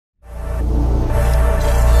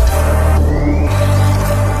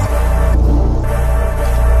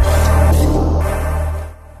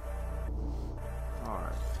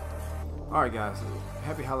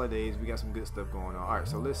happy holidays. We got some good stuff going on. All right,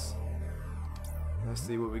 so let's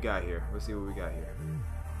see what we got here. Let's see what we got here.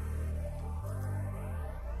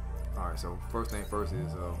 All right, so first thing first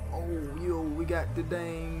is oh yo, we got the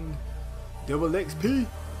dang double XP.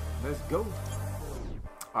 Let's go.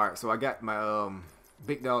 All right, so I got my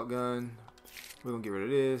big dog gun. We're gonna get rid of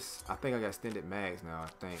this. I think I got extended mags now. I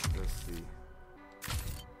think. Let's see.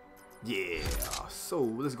 Yeah. So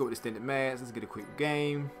let's go with extended mags. Let's get a quick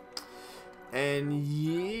game. And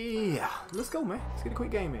yeah, let's go, man. Let's get a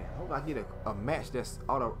quick game in. Hope I get a match that's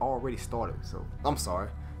already started. So I'm sorry,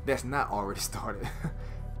 that's not already started.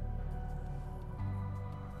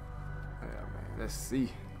 Yeah, man. Let's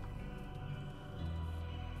see.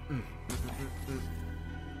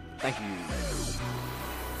 Thank you.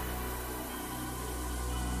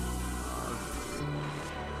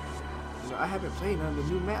 You know, I haven't played none of the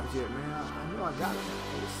new maps yet, man. I know I got it.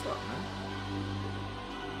 What's up, man?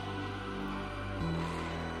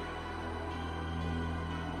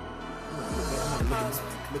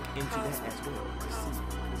 Look into that as well. Let's see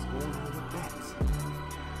what's going on with that.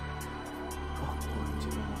 Oh, going into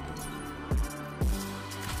one more thing.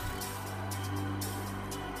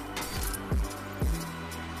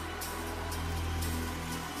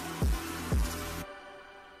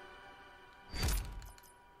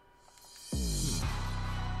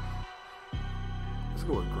 Let's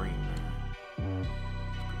go with green, man. Let's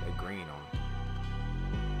put that green on.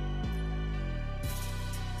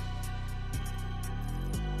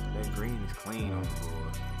 That green is clean on the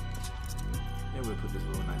board. Then we'll put this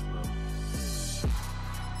little nice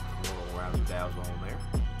little round dazzle on there.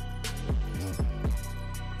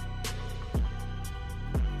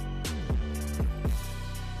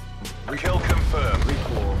 Kill confirmed.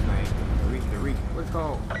 Recoil thing. What's it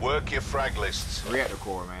called? Work your frag lists. Reactor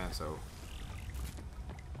core, man. So,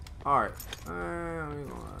 all right.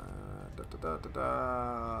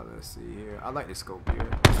 Let's see here. I like this scope here.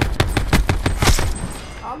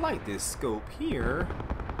 I like this scope here.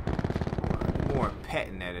 More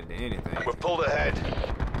patting at it than anything. We're pulled ahead.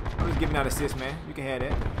 I'm just giving out assists, man. You can have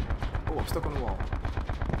that. Oh, I'm stuck on the wall.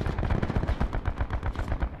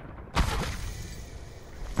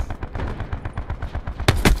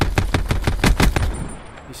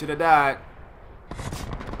 He should have died.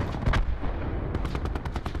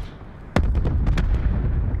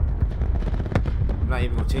 I'm not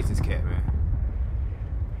even gonna chase this cat, man.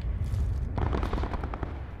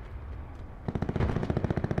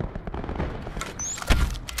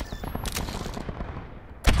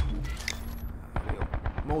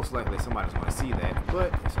 Most likely somebody's gonna see that,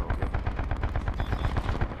 but it's okay.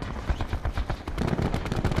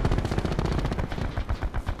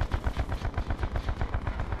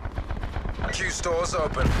 Q stores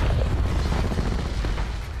open.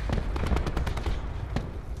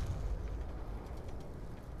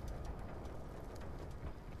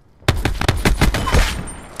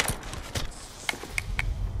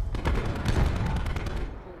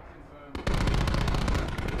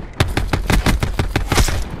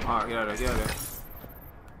 Alright, get out of there, get out of there.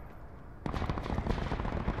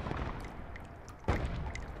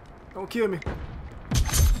 Don't kill me.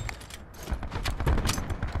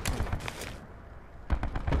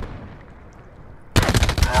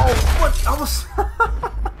 Oh, what? I was...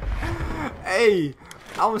 Hey,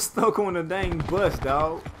 I was stuck on the dang bus,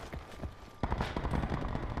 dog.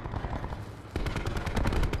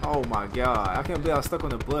 Oh my god, I can't believe I was stuck on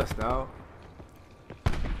the bus, dog.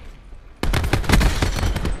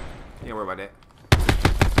 Don't worry about that.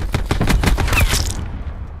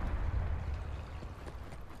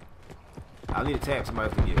 I'll need a tab somebody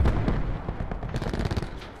else can get it.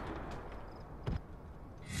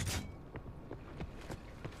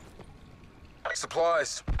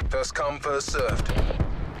 Supplies. First come, first served.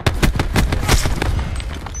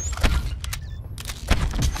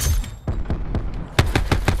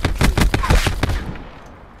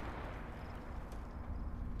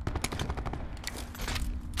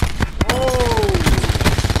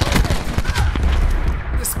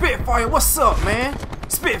 Spitfire, what's up, man?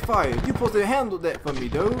 Spitfire, you supposed to handle that for me,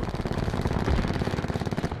 dude.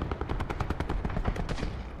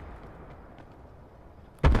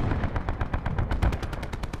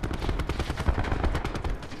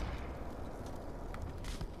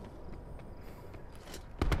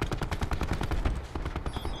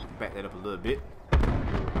 Back that up a little bit.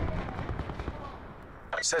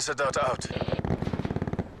 Sensor dot out.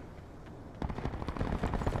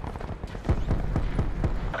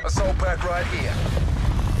 Assault pack right here.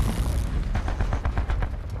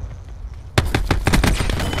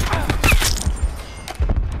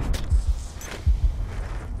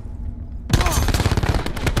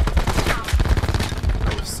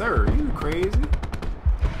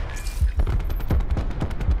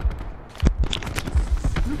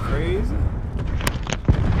 crazy.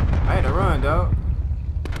 I had to run, dog.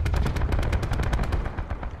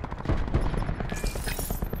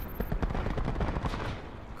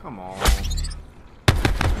 Come on.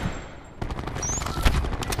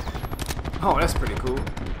 Oh, that's pretty cool.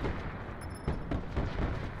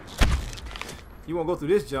 You won't go through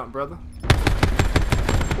this jump, brother.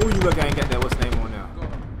 Oh, you lucky I ain't got that. What's the name on now?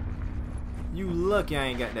 You lucky I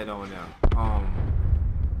ain't got that on now.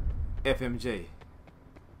 FMJ.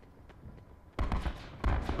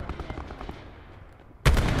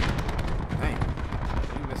 Dang.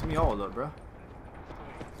 You messed me all up, bro.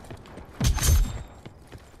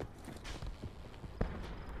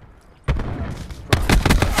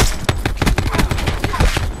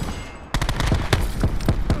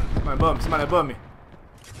 Somebody above me.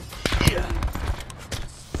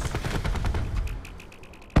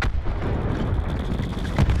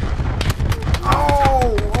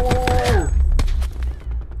 Oh!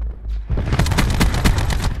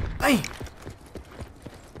 Dang!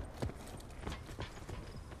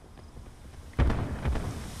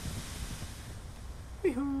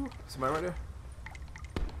 Somebody right there?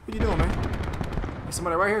 What you doing, man? There's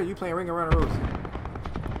somebody right here. You playing Ring Around the Rosy.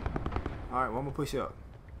 Alright, well, I'm gonna push you up.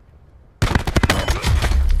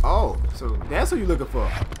 Oh, so that's who you looking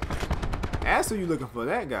for. That's who you looking for,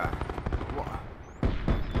 that guy.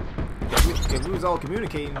 If we was all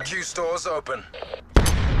communicating. Q store's open.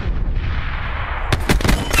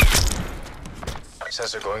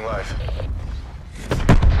 Sensor going live.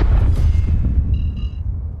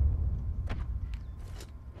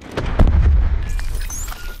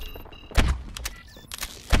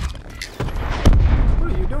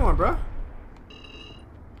 What are you doing, bro?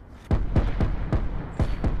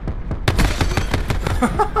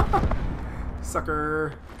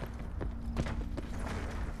 Sucker.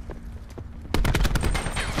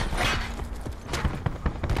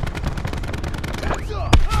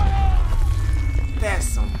 That's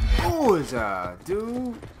some bullshit,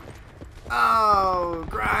 dude. Oh,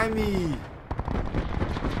 grimy.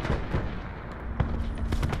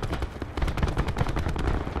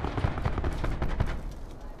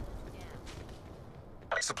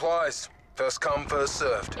 Supplies. First come, first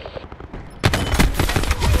served.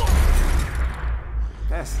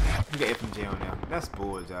 That's, you got FMJ on there. That's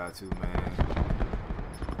bullshit too, man.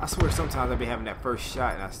 I swear sometimes I be having that first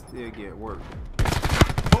shot and I still get work.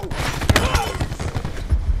 Oh.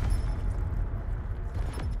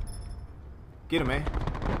 Get him, man.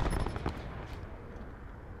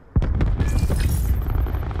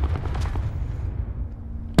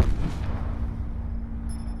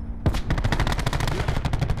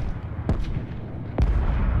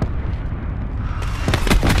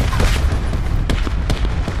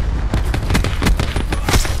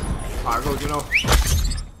 Alright, go, you know.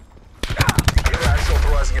 Axe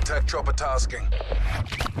authorizing attack chopper tasking.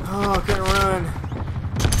 Oh, I couldn't run.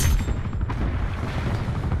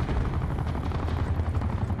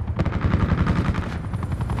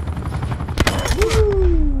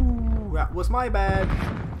 Woo! That was my bad.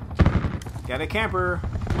 Got a camper.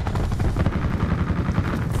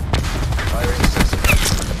 Firing system.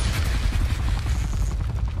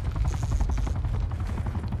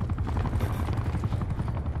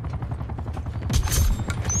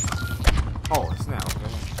 Oh, it's now.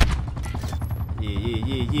 Okay.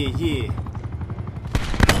 Yeah.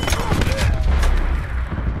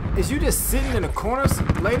 Is you just sitting in the corners,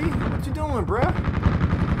 lady? What you doing, bruh?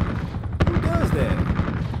 Who does that?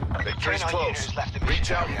 Victory's close.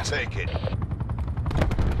 Reach out and take it.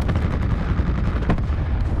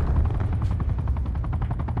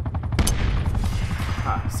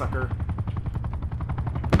 Ah, sucker.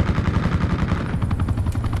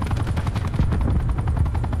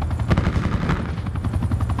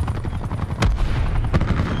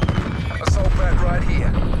 Assault pad right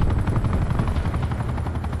here.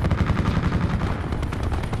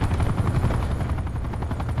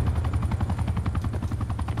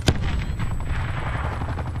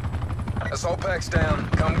 Assault pack's down.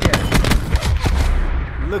 Come get it.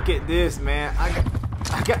 Look at this, man. I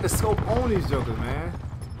got the scope on these jokers, man.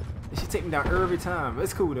 They should take me down every time. But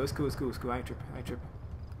it's cool though. It's cool. I ain't tripping.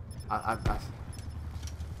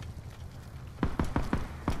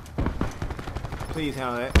 Please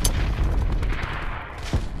handle that.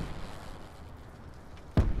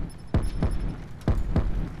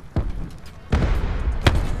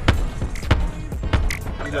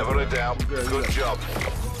 Never a doubt. Good job.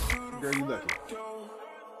 Girl, you lucky.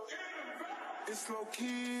 It's low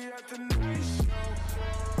key at the night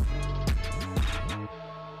show.